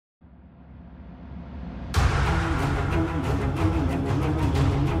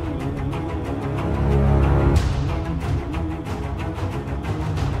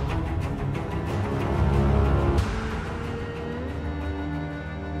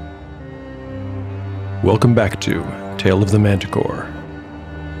Welcome back to Tale of the Manticore.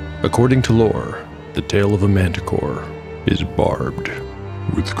 According to lore, the tail of a manticore is barbed.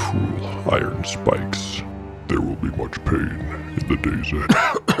 With cruel iron spikes, there will be much pain in the days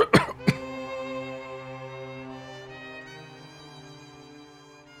ahead.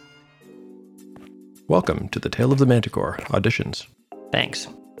 Welcome to the Tale of the Manticore auditions. Thanks.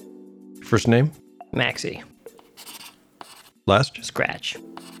 First name? Maxie. Last? Scratch.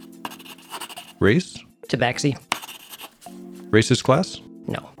 Race? Tabaxi. Racist class?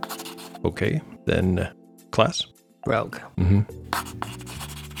 No. Okay, then class? Rogue.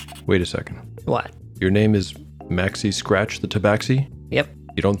 Wait a second. What? Your name is Maxie Scratch the Tabaxi? Yep.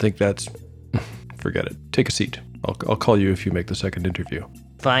 You don't think that's... Forget it. Take a seat. I'll call you if you make the second interview.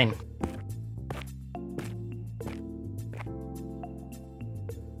 Fine.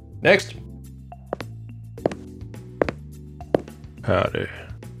 Next. Howdy.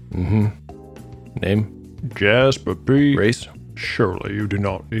 Name? Jasper P. Race? Surely you do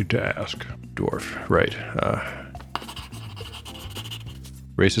not need to ask. Dwarf. Right.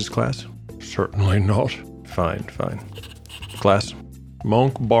 Racist class? Certainly not. Fine. Class?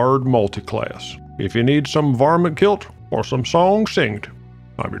 Monk Bard Multiclass. If you need some varmint kilt or some song singed,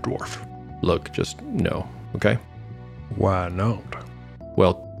 I'm your dwarf. Look, just no, okay? Why not?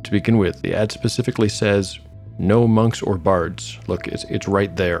 Well, to begin with, the ad specifically says no monks or bards. Look, it's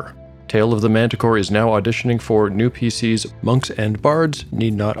right there. Tale of the Manticore is now auditioning for new PCs. Monks and bards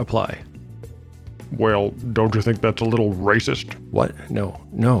need not apply. Well, don't you think that's a little racist? What?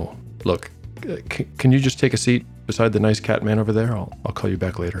 No. Look, can you just take a seat beside the nice cat man over there? I'll call you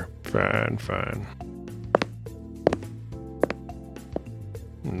back later. Fine.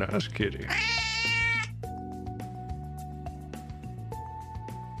 Nice kitty.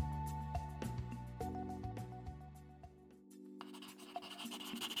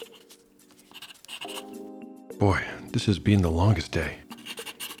 Boy, this has been the longest day.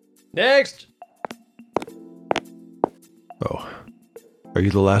 Next! Oh, are you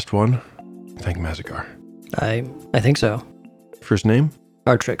the last one? Thank Mazagar. I think so. First name?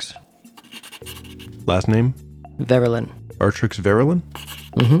 Artrix. Last name? Verilyn. Artrix Verilyn?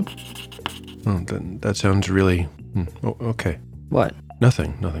 Mm-hmm. Oh, that sounds really... Oh, okay. What?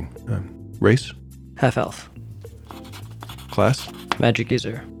 Nothing. Race? Half-elf. Class? Magic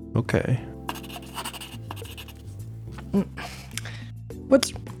user. Okay.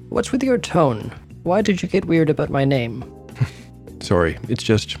 What's with your tone? Why did you get weird about my name? Sorry, it's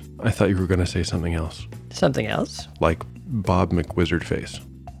just, I thought you were going to say something else. Something else? Like Bob McWizardface.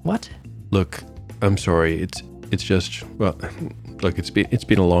 What? Look, I'm sorry, it's just, well, look, it's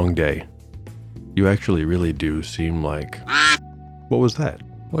been a long day. You actually really do seem like... What was that?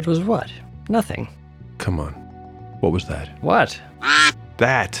 What was what? Nothing. Come on. What was that? What?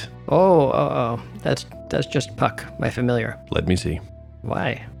 That! Oh. That's just Puck, my familiar. Let me see.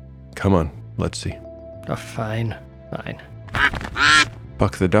 Why? Come on, let's see. Oh, fine.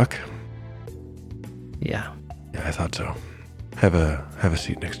 Buck the Duck? Yeah. Yeah, I thought so. Have a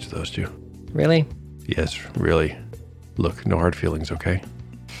seat next to those two. Really? Yes, really. Look, no hard feelings, okay?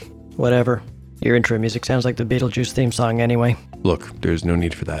 Whatever. Your intro music sounds like the Beetlejuice theme song anyway. Look, there's no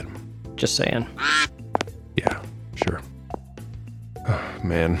need for that. Just saying. Yeah, sure. Oh,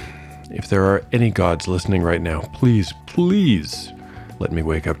 man, if there are any gods listening right now, please let me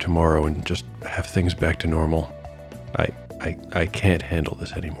wake up tomorrow and just have things back to normal. I can't handle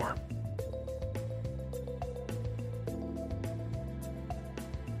this anymore.